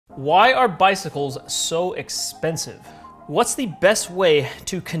Why are bicycles so expensive? What's the best way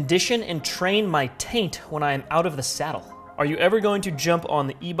to condition and train my taint when I am out of the saddle? Are you ever going to jump on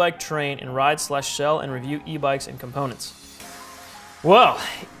the e-bike train and ride/sell and review e-bikes and components? Well,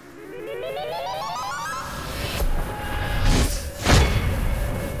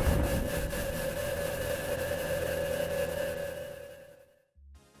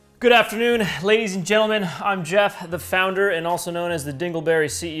 good afternoon, ladies and gentlemen. I'm Jeff, the founder and also known as the Dingleberry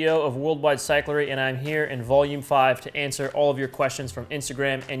CEO of Worldwide Cyclery, and I'm here in Volume 5 to answer all of your questions from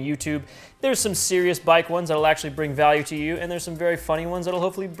Instagram and YouTube. There's some serious bike ones that'll actually bring value to you, and there's some very funny ones that'll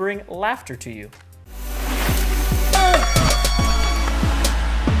hopefully bring laughter to you.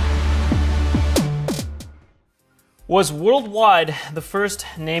 Was Worldwide the first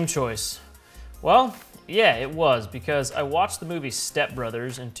name choice? Well, yeah, it was, because I watched the movie Step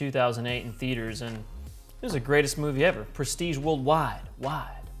Brothers in 2008 in theaters, and it was the greatest movie ever. Prestige worldwide,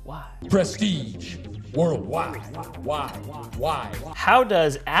 wide. Prestige worldwide, wide. How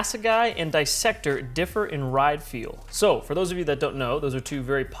does Assegai and Dissector differ in ride feel? So, for those of you that don't know, those are two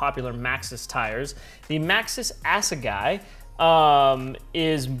very popular Maxxis tires. The Maxxis Assegai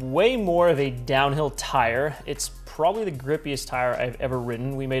is way more of a downhill tire. It's probably the grippiest tire I've ever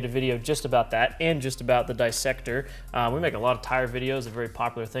ridden. We made a video just about that and just about the Dissector. We make a lot of tire videos, a very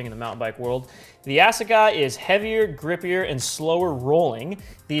popular thing in the mountain bike world. The Assegai is heavier, grippier, and slower rolling.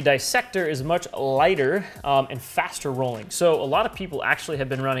 The Dissector is much lighter and faster rolling. So a lot of people actually have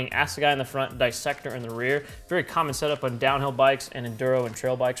been running Assegai in the front, Dissector in the rear. Very common setup on downhill bikes and enduro and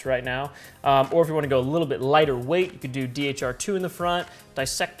trail bikes right now. Or if you want to go a little bit lighter weight, you could do DHR2 in the front,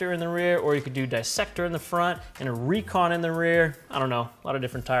 Dissector in the rear, or you could do Dissector in the front and a Recon in the rear. I don't know, a lot of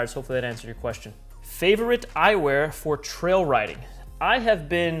different tires. Hopefully that answered your question. Favorite eyewear for trail riding? I have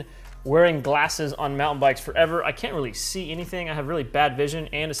been wearing glasses on mountain bikes forever. I can't really see anything. I have really bad vision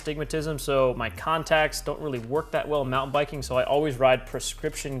and astigmatism, so my contacts don't really work that well in mountain biking, so I always ride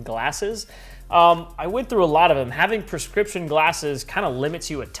prescription glasses. I went through a lot of them. Having prescription glasses kind of limits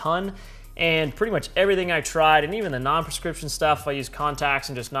you a ton, and pretty much everything I tried, and even the non-prescription stuff, I use contacts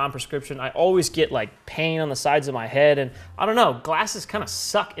and just non-prescription, I always get like pain on the sides of my head, and I don't know, glasses kind of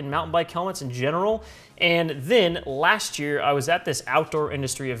suck in mountain bike helmets in general. And then last year, I was at this outdoor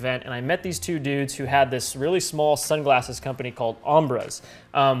industry event, and I met these two dudes who had this really small sunglasses company called Ombras.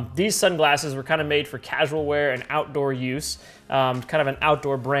 These sunglasses were kind of made for casual wear and outdoor use, kind of an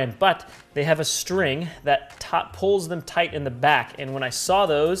outdoor brand, but they have a string that pulls them tight in the back. And when I saw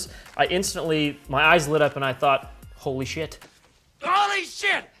those, my eyes lit up and I thought, holy shit. Holy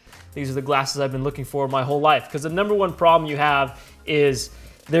shit! These are the glasses I've been looking for my whole life, because the #1 problem you have is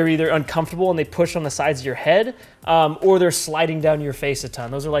they're either uncomfortable and they push on the sides of your head, or they're sliding down your face a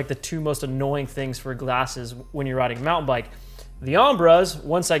ton. Those are like the two most annoying things for glasses when you're riding a mountain bike. The Ombras,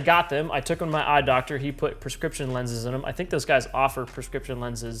 once I got them, I took them to my eye doctor. He put prescription lenses in them. I think those guys offer prescription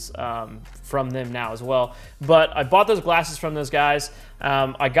lenses from them now as well. But I bought those glasses from those guys.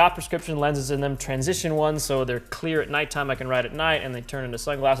 I got prescription lenses in them, transition ones, so they're clear at nighttime. I can ride at night, and they turn into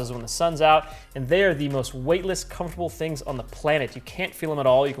sunglasses when the sun's out. And they are the most weightless, comfortable things on the planet. You can't feel them at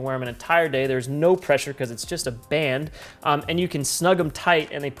all. You can wear them an entire day. There's no pressure because it's just a band. And you can snug them tight,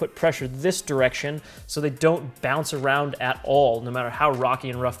 and they put pressure this direction so they don't bounce around at all, no matter how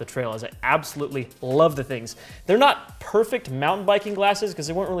rocky and rough the trail is. I absolutely love the things. They're not perfect mountain biking glasses because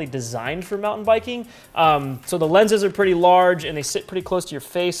they weren't really designed for mountain biking. So the lenses are pretty large and they sit pretty close to your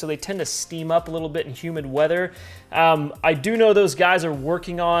face, so they tend to steam up a little bit in humid weather. I do know those guys are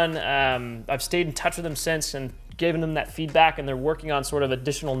working on, I've stayed in touch with them since and given them that feedback, and they're working on sort of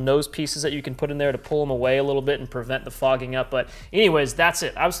additional nose pieces that you can put in there to pull them away a little bit and prevent the fogging up. But anyways, that's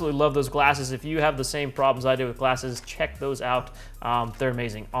it. I absolutely love those glasses. If you have the same problems I do with glasses, check those out. They're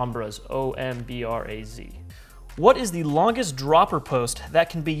amazing. Ombras, O-M-B-R-A-Z. What is the longest dropper post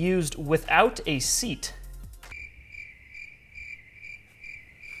that can be used without a seat?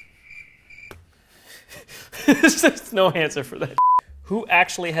 There's no answer for that. Who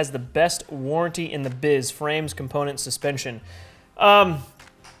actually has the best warranty in the biz? Frames, components, suspension.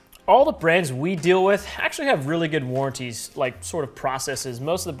 All the brands we deal with actually have really good warranties, like sort of processes.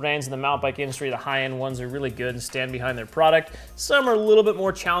 Most of the brands in the mountain bike industry, the high-end ones, are really good and stand behind their product. Some are a little bit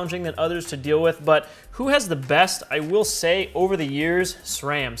more challenging than others to deal with, but who has the best? I will say over the years,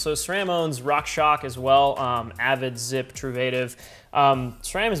 SRAM. So SRAM owns RockShox as well, Avid, Zip, Truvative.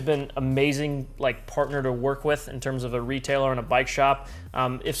 SRAM has been amazing, like, partner to work with in terms of a retailer and a bike shop.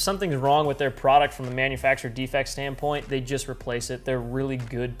 If something's wrong with their product from a manufacturer defect standpoint, they just replace it. They're really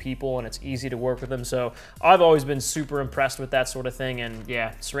good people and it's easy to work with them. So I've always been super impressed with that sort of thing. And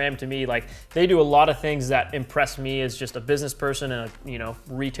yeah, SRAM to me, like, they do a lot of things that impress me as just a business person and a, you know,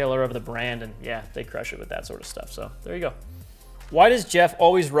 retailer of the brand. And yeah, they crush it with that sort of stuff. So there you go. Why does Jeff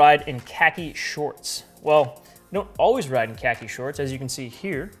always ride in khaki shorts? Well, I don't always ride in khaki shorts, as you can see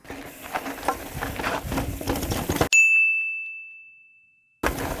here.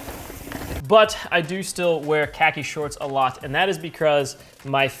 But I do still wear khaki shorts a lot, and that is because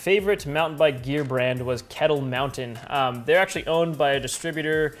my favorite mountain bike gear brand was Kettle Mountain. They're actually owned by a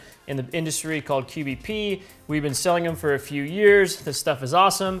distributor in the industry called QBP. We've been selling them for a few years. This stuff is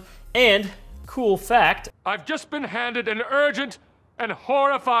awesome. And cool fact, I've just been handed an urgent and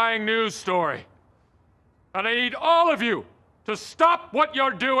horrifying news story. And I need all of you to stop what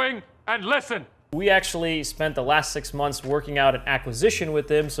you're doing and listen. we actually spent the last 6 months working out an acquisition with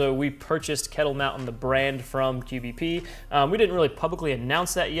them, so we purchased Kettle Mountain, the brand, from QBP. We didn't really publicly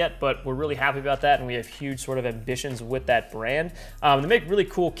announce that yet, but we're really happy about that, and we have huge sort of ambitions with that brand. They make really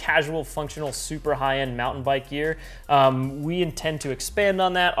cool, casual, functional, super high-end mountain bike gear. We intend to expand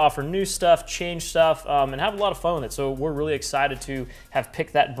on that, offer new stuff, change stuff, and have a lot of fun with it. So we're really excited to have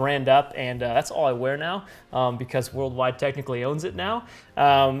picked that brand up, and that's all I wear now, because Worldwide technically owns it now.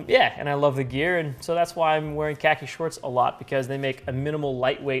 Yeah, and I love the gear, and so that's why I'm wearing khaki shorts a lot, because they make a minimal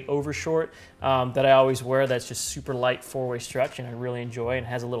lightweight overshort that I always wear that's just super light four-way stretch, and I really enjoy, and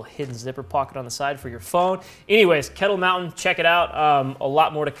has a little hidden zipper pocket on the side for your phone. Anyways, Kettle Mountain, check it out. A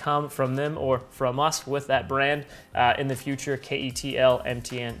lot more to come from them or from us with that brand in the future,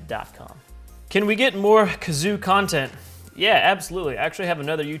 ketlmtn.com. Can we get more kazoo content? Yeah, absolutely. I actually have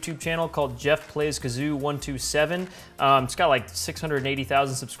another YouTube channel called Jeff Plays Kazoo 127. It's got like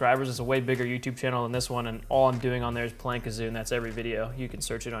 680,000 subscribers. It's a way bigger YouTube channel than this one, and all I'm doing on there is playing kazoo, and that's every video. You can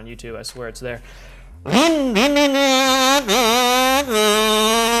search it on YouTube. I swear it's there.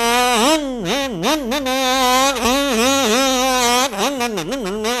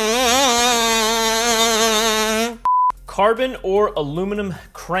 Carbon or aluminum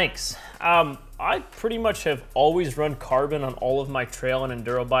cranks? I pretty much have always run carbon on all of my trail and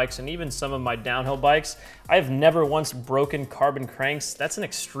enduro bikes, and even some of my downhill bikes. I have never once broken carbon cranks. That's an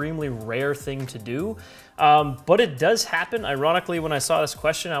extremely rare thing to do, but it does happen. Ironically, when I saw this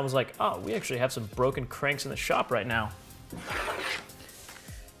question, I was like, oh, we actually have some broken cranks in the shop right now.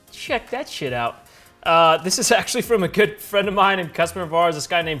 Check that shit out. This is actually from a good friend of mine and customer of ours, this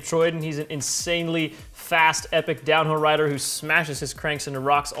guy named Troyden. He's an insanely fast, epic downhill rider who smashes his cranks into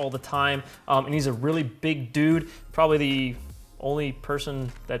rocks all the time, and he's a really big dude, probably the only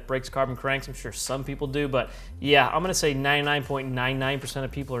person that breaks carbon cranks. I'm sure some people do, but yeah, I'm gonna say 99.99%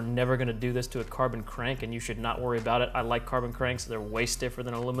 of people are never gonna do this to a carbon crank, and you should not worry about it. I like carbon cranks. They're way stiffer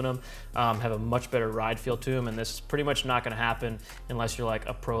than aluminum, have a much better ride feel to them, and this is pretty much not gonna happen unless you're like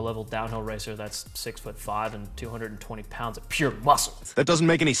a pro level downhill racer that's 6'5" and 220 pounds of pure muscle. That doesn't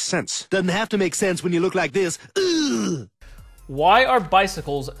make any sense. Doesn't have to make sense when you look like this. Ugh. Why are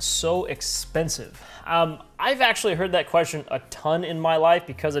bicycles so expensive? I've actually heard that question a ton in my life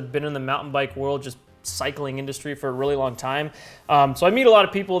because I've been in the mountain bike world, just cycling industry, for a really long time. So I meet a lot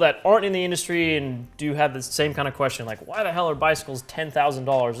of people that aren't in the industry and do have the same kind of question, like, why the hell are bicycles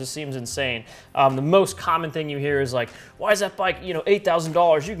 $10,000? This seems insane. The most common thing you hear is like, why is that bike, you know,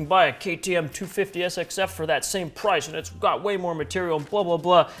 $8,000? You can buy a KTM 250 SXF for that same price, and it's got way more material, and blah, blah,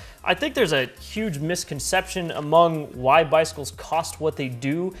 blah. I think there's a huge misconception among why bicycles cost what they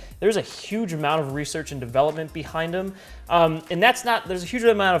do. There's a huge amount of research and development behind them. And that's not, there's a huge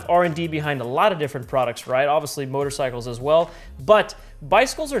amount of R&D behind a lot of different products, right? Obviously motorcycles as well, but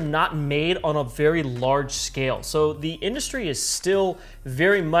bicycles are not made on a very large scale. So the industry is still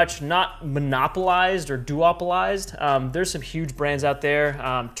very much not monopolized or duopolized. There's some huge brands out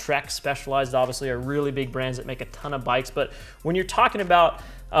there. Trek, Specialized, obviously, are really big brands that make a ton of bikes. But when you're talking about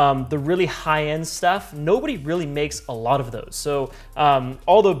the really high-end stuff, nobody really makes a lot of those. So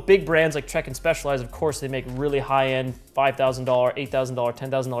all the big brands like Trek and Specialized, of course, they make really high-end $5,000, $8,000,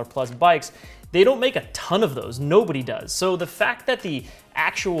 $10,000 plus bikes. They don't make a ton of those. Nobody does. So the fact that the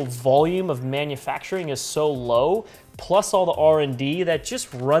actual volume of manufacturing is so low, plus all the R&D, that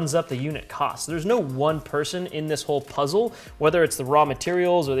just runs up the unit cost. There's no one person in this whole puzzle, whether it's the raw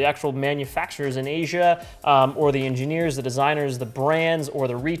materials or the actual manufacturers in Asia, or the engineers, the designers, the brands, or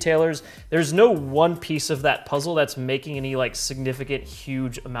the retailers. There's no one piece of that puzzle that's making any like significant,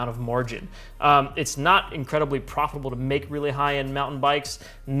 huge amount of margin. It's not incredibly profitable to make really high-end mountain bikes.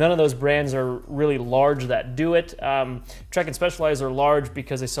 None of those brands are really large that do it. Trek and Specialized are large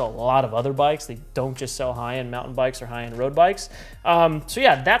because they sell a lot of other bikes. They don't just sell high-end mountain bikes or high-end road bikes. So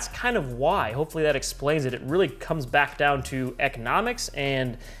yeah, that's kind of why. Hopefully that explains it. It really comes back down to economics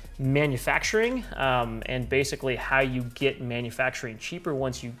and manufacturing, and basically how you get manufacturing cheaper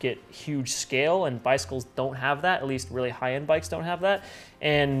once you get huge scale, and bicycles don't have that. At least really high-end bikes don't have that,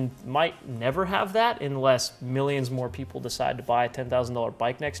 and might never have that unless millions more people decide to buy a $10,000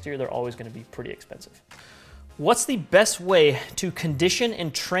 bike next year. They're always going to be pretty expensive. What's the best way to condition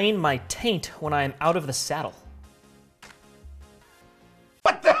and train my taint when I am out of the saddle?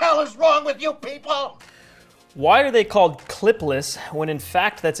 What the hell is wrong with you people? Why are they called clipless when in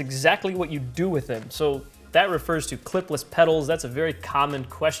fact that's exactly what you do with them? So that refers to clipless pedals. That's a very common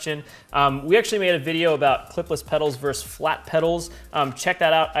question. We actually made a video about clipless pedals versus flat pedals. Check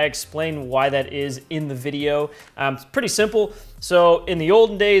that out. I explain why that is in the video. It's pretty simple. So in the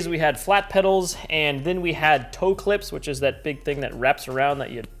olden days, we had flat pedals, and then we had toe clips, which is that big thing that wraps around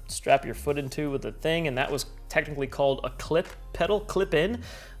that you strap your foot into with the thing, and that was technically called a clip pedal, clip in.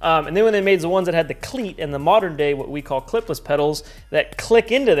 And then when they made the ones that had the cleat, in the modern day, what we call clipless pedals that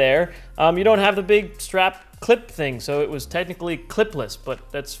click into there, you don't have the big strap clip thing, so it was technically clipless,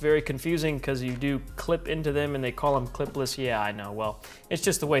 but that's very confusing because you do clip into them and they call them clipless. Yeah, I know. Well, it's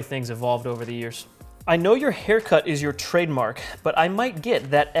just the way things evolved over the years. I know your haircut is your trademark, but I might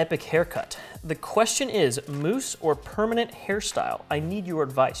get that epic haircut. The question is, mousse or permanent hairstyle? I need your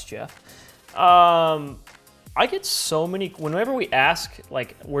advice, Jeff. I get so many, whenever we ask,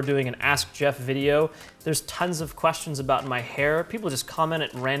 like we're doing an Ask Jeff video, there's tons of questions about my hair. People just comment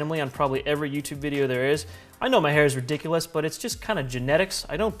it randomly on probably every YouTube video there is. I know my hair is ridiculous, but it's just kind of genetics.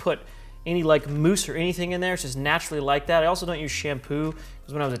 I don't put any like mousse or anything in there. It's just naturally like that. I also don't use shampoo,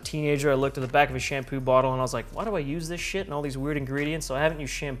 because when I was a teenager, I looked at the back of a shampoo bottle and I was like, why do I use this shit and all these weird ingredients? So I haven't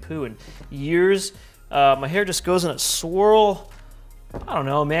used shampoo in years. My hair just goes in a swirl. I don't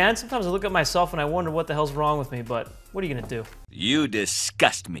know, man. Sometimes I look at myself and I wonder what the hell's wrong with me, but what are you gonna do? You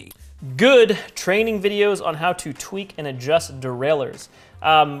disgust me. Good training videos on how to tweak and adjust derailleurs.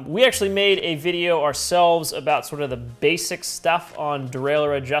 We actually made a video ourselves about sort of the basic stuff on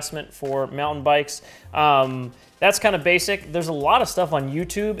derailleur adjustment for mountain bikes. That's kind of basic. There's a lot of stuff on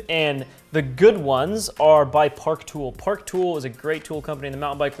YouTube, and the good ones are by Park Tool. Park Tool is a great tool company in the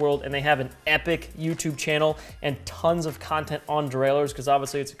mountain bike world, and they have an epic YouTube channel and tons of content on derailleurs, because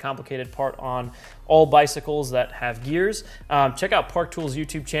obviously it's a complicated part on all bicycles that have gears. Check out Park Tool's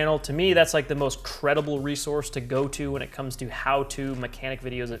YouTube channel. To me, that's like the most credible resource to go to when it comes to how-to mechanic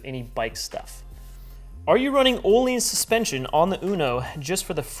videos of any bike stuff. Are you running Öhlins suspension on the Uno just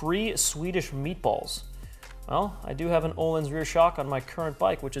for the free Swedish meatballs? Well, I do have an Öhlins rear shock on my current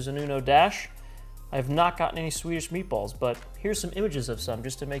bike, which is an Uno Dash. I have not gotten any Swedish meatballs, but here's some images of some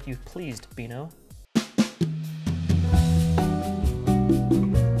just to make you pleased, Bino.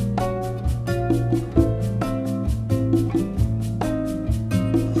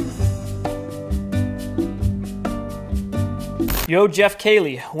 Yo, Jeff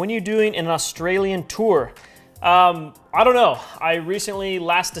Cayley, when are you doing an Australian tour? I don't know. I recently,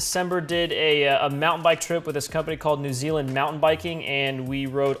 last December, did a mountain bike trip with this company called New Zealand Mountain Biking, and we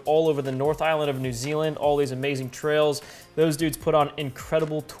rode all over the North Island of New Zealand, all these amazing trails. Those dudes put on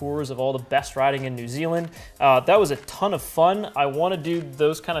incredible tours of all the best riding in New Zealand. That was a ton of fun. I want to do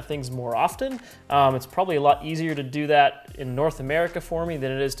those kind of things more often. It's probably a lot easier to do that in North America for me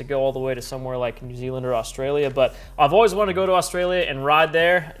than it is to go all the way to somewhere like New Zealand or Australia, but I've always wanted to go to Australia and ride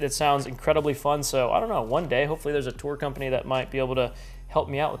there. It sounds incredibly fun, so I don't know, one day, hopefully there's a tour company that might be able to help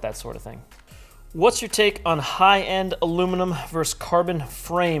me out with that sort of thing. What's your take on high-end aluminum versus carbon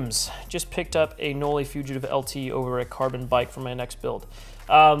frames? Just picked up a Noli Fugitive LT over a carbon bike for my next build.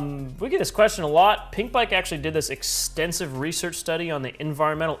 We get this question a lot. Pink Bike actually did this extensive research study on the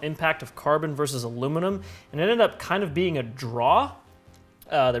environmental impact of carbon versus aluminum, and it ended up kind of being a draw.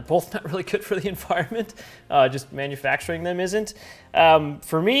 They're both not really good for the environment. Just manufacturing them isn't.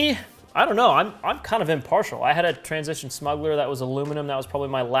 For me, I don't know, I'm kind of impartial. I had a Transition Smuggler that was aluminum. That was probably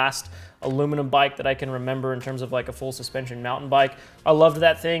my last aluminum bike that I can remember in terms of like a full suspension mountain bike. I loved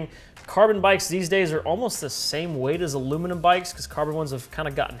that thing. Carbon bikes these days are almost the same weight as aluminum bikes, because carbon ones have kind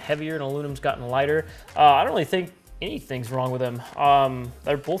of gotten heavier and aluminum's gotten lighter. I don't really think anything's wrong with them.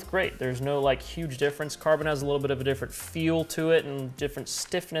 They're both great. There's no like huge difference. Carbon has a little bit of a different feel to it and different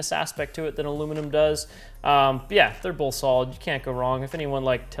stiffness aspect to it than aluminum does. Yeah, they're both solid. You can't go wrong. If anyone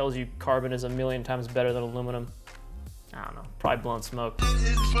like tells you carbon is a million times better than aluminum, I don't know, probably blowing smoke.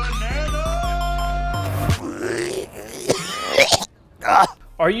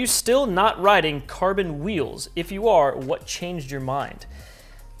 Are you still not riding carbon wheels? If you are, what changed your mind?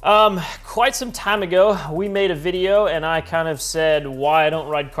 Quite some time ago, we made a video and I kind of said why I don't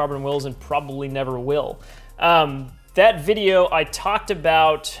ride carbon wheels and probably never will. That video, I talked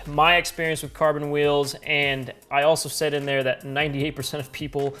about my experience with carbon wheels, and I also said in there that 98% of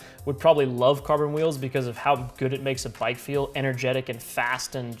people would probably love carbon wheels because of how good it makes a bike feel, energetic and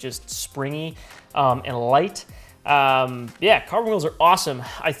fast and just springy and light. Yeah, carbon wheels are awesome.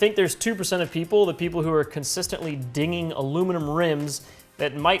 I think there's 2% of people, the people who are consistently dinging aluminum rims,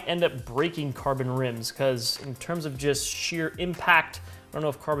 that might end up breaking carbon rims, because in terms of just sheer impact, I don't know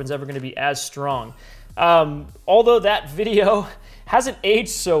if carbon's ever gonna be as strong. Although that video hasn't aged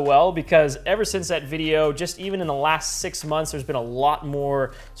so well, because ever since that video, just even in the last 6 months, there's been a lot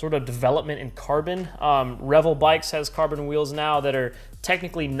more sort of development in carbon. Revel Bikes has carbon wheels now that are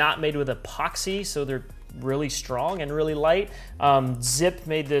technically not made with epoxy, so they're really strong and really light. Zip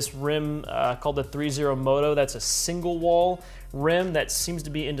made this rim called the 3.0 Moto. That's a single wall rim that seems to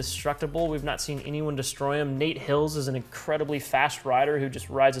be indestructible. We've not seen anyone destroy them. Nate Hills is an incredibly fast rider who just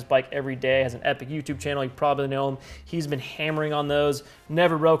rides his bike every day, has an epic YouTube channel. You probably know him. He's been hammering on those,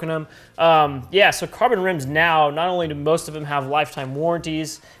 never broken them. Yeah, so carbon rims now, not only do most of them have lifetime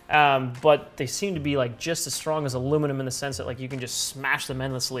warranties, but they seem to be like just as strong as aluminum in the sense that like you can just smash them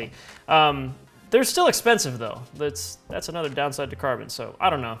endlessly. They're still expensive though. That's another downside to carbon. So I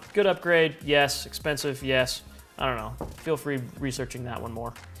don't know. Good upgrade, yes. Expensive, yes. I don't know. Feel free researching that one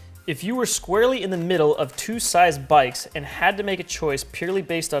more. If you were squarely in the middle of two size bikes and had to make a choice purely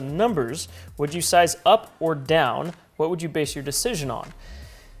based on numbers, would you size up or down? What would you base your decision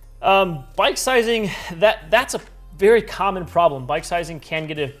on? Bike sizing, that's a very common problem. Bike sizing can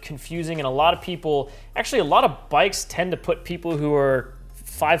get confusing, and a lot of people, actually a lot of bikes tend to put people who are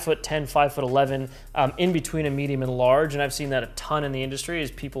 5'10", 5'11", in between a medium and large, and I've seen that a ton in the industry. Is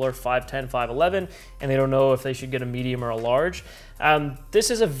people are 5'10", 5'11", and they don't know if they should get a medium or a large.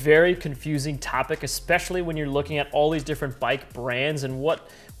 This is a very confusing topic, especially when you're looking at all these different bike brands, and what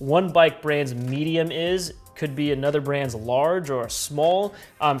one bike brand's medium is could be another brand's large or a small.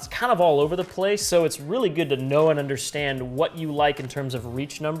 It's kind of all over the place, so it's really good to know and understand what you like in terms of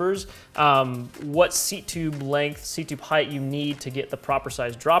reach numbers, what seat tube length, seat tube height you need to get the proper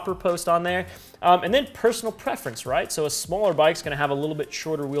size dropper post on there, and then personal preference, right? So a smaller bike's gonna have a little bit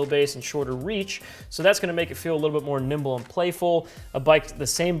shorter wheelbase and shorter reach, so that's gonna make it feel a little bit more nimble and playful. A bike, the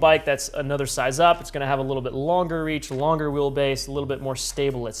same bike that's another size up, it's gonna have a little bit longer reach, longer wheelbase, a little bit more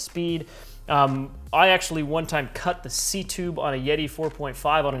stable at speed. I actually one time cut the C-tube on a Yeti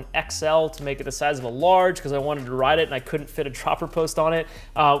 4.5 on an XL to make it the size of a large because I wanted to ride it and I couldn't fit a dropper post on it.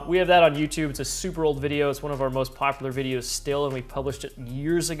 We have that on YouTube. It's a super old video. It's one of our most popular videos still, and we published it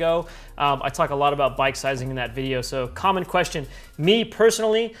years ago. I talk a lot about bike sizing in that video. So common question. Me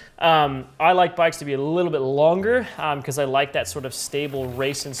personally, I like bikes to be a little bit longer because I like that sort of stable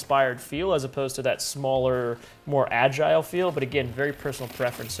race-inspired feel as opposed to that smaller, more agile feel. But again, very personal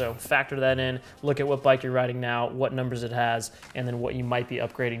preference. So factor that in. Look at what bike you're riding now, what numbers it has, and then what you might be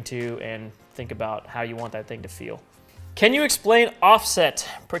upgrading to, and think about how you want that thing to feel. Can you explain offset?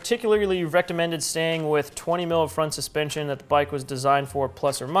 Particularly, you've recommended staying with 20 mil of front suspension that the bike was designed for,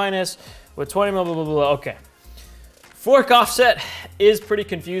 plus or minus, with 20 mil, blah, blah, blah. Okay. Fork offset is pretty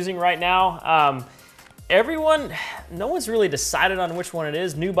confusing right now. No one's really decided on which one it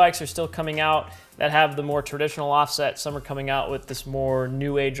is. New bikes are still coming out that have the more traditional offset. Some are coming out with this more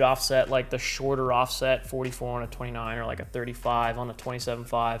new age offset, like the shorter offset, 44 on a 29 or like a 35 on a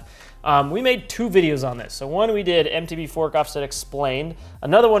 27.5. We made 2 videos on this. So one we did MTB fork offset explained.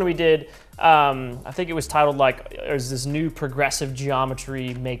 Another one we did, I think it was titled like, "Does this new progressive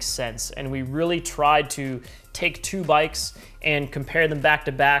geometry make sense?" And we really tried to take 2 bikes and compare them back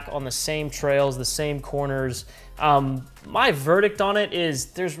to back on the same trails, the same corners. My verdict on it is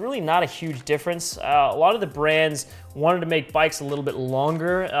there's really not a huge difference. A lot of the brands wanted to make bikes a little bit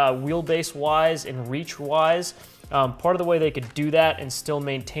longer, wheelbase wise and reach wise. Part of the way they could do that and still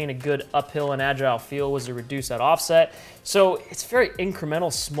maintain a good uphill and agile feel was to reduce that offset. So it's very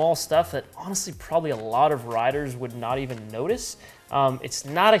incremental, small stuff that honestly probably a lot of riders would not even notice. It's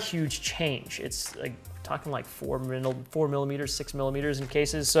not a huge change. It's like talking like 4 millimeters, 6 millimeters in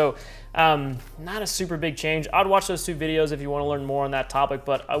cases. So not a super big change. I'd watch those 2 videos if you want to learn more on that topic,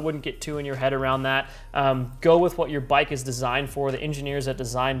 but I wouldn't get too in your head around that. Go with what your bike is designed for. The engineers that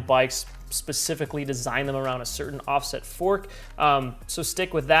design bikes specifically design them around a certain offset fork. So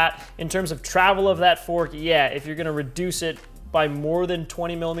stick with that. In terms of travel of that fork, yeah, if you're gonna reduce it, by more than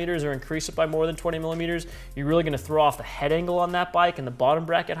 20 millimeters or increase it by more than 20 millimeters, you're really gonna throw off the head angle on that bike and the bottom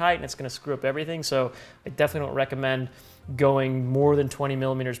bracket height, and it's gonna screw up everything. So I definitely don't recommend going more than 20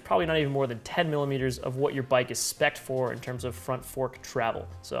 millimeters, probably not even more than 10 millimeters of what your bike is spec'd for in terms of front fork travel.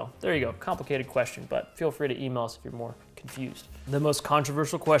 So there you go, complicated question, but feel free to email us if you're more confused. The most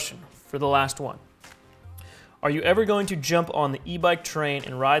controversial question for the last one. Are you ever going to jump on the e-bike train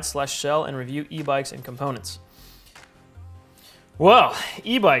and ride/sell and review e-bikes and components? Well,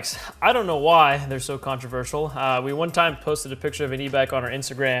 e-bikes, I don't know why they're so controversial. We one time posted a picture of an e-bike on our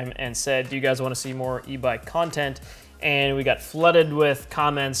Instagram and said, do you guys want to see more e-bike content? And we got flooded with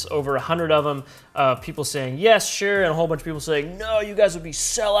comments, over 100 of them, people saying, yes, sure, and a whole bunch of people saying, no, you guys would be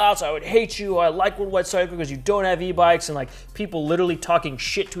sellouts, I would hate you, I like Worldwide Cycling because you don't have e-bikes, and like people literally talking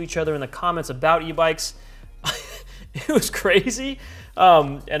shit to each other in the comments about e-bikes. It was crazy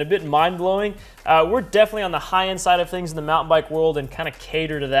and a bit mind-blowing. We're definitely on the high-end side of things in the mountain bike world and kind of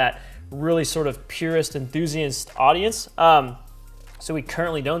cater to that really sort of purist enthusiast audience. So we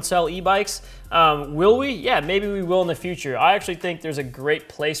currently don't sell e-bikes. Will we? Yeah, maybe we will in the future. I actually think there's a great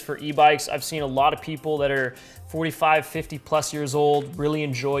place for e-bikes. I've seen a lot of people that are 45, 50 plus years old really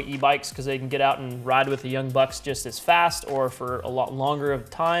enjoy e-bikes because they can get out and ride with the young bucks just as fast or for a lot longer of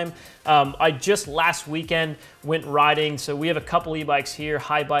time. I just last weekend went riding, so we have a couple e-bikes here.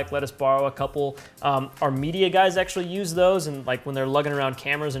 High Bike let us borrow a couple. Our media guys actually use those, and like when they're lugging around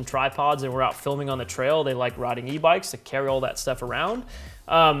cameras and tripods and we're out filming on the trail, they like riding e-bikes to carry all that stuff around.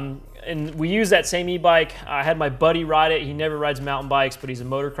 And we use that same e-bike. I had my buddy ride it. He never rides mountain bikes, but he's a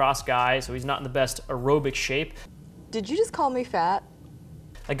motocross guy, so he's not in the best aerobic shape. Did you just call me fat?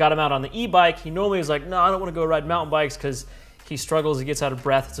 I got him out on the e-bike. He normally is like, no, I don't want to go ride mountain bikes because he struggles, he gets out of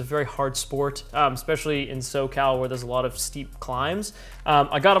breath. It's a very hard sport, especially in SoCal where there's a lot of steep climbs.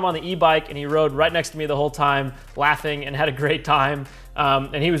 I got him on the e-bike and he rode right next to me the whole time, laughing and had a great time.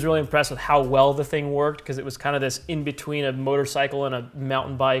 And he was really impressed with how well the thing worked because it was kind of this in between a motorcycle and a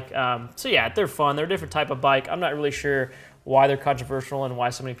mountain bike. So yeah, they're fun. They're a different type of bike. I'm not really sure why they're controversial and why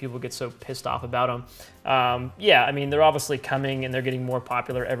so many people get so pissed off about them. Yeah, I mean, they're obviously coming and they're getting more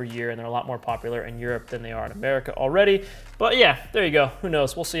popular every year, and they're a lot more popular in Europe than they are in America already. But yeah, there you go. Who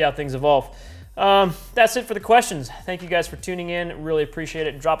knows? We'll see how things evolve. That's it for the questions. Thank you guys for tuning in. Really appreciate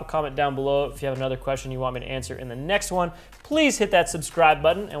it. Drop a comment down below if you have another question you want me to answer in the next one. Please hit that subscribe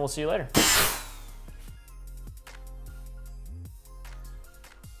button, and we'll see you later.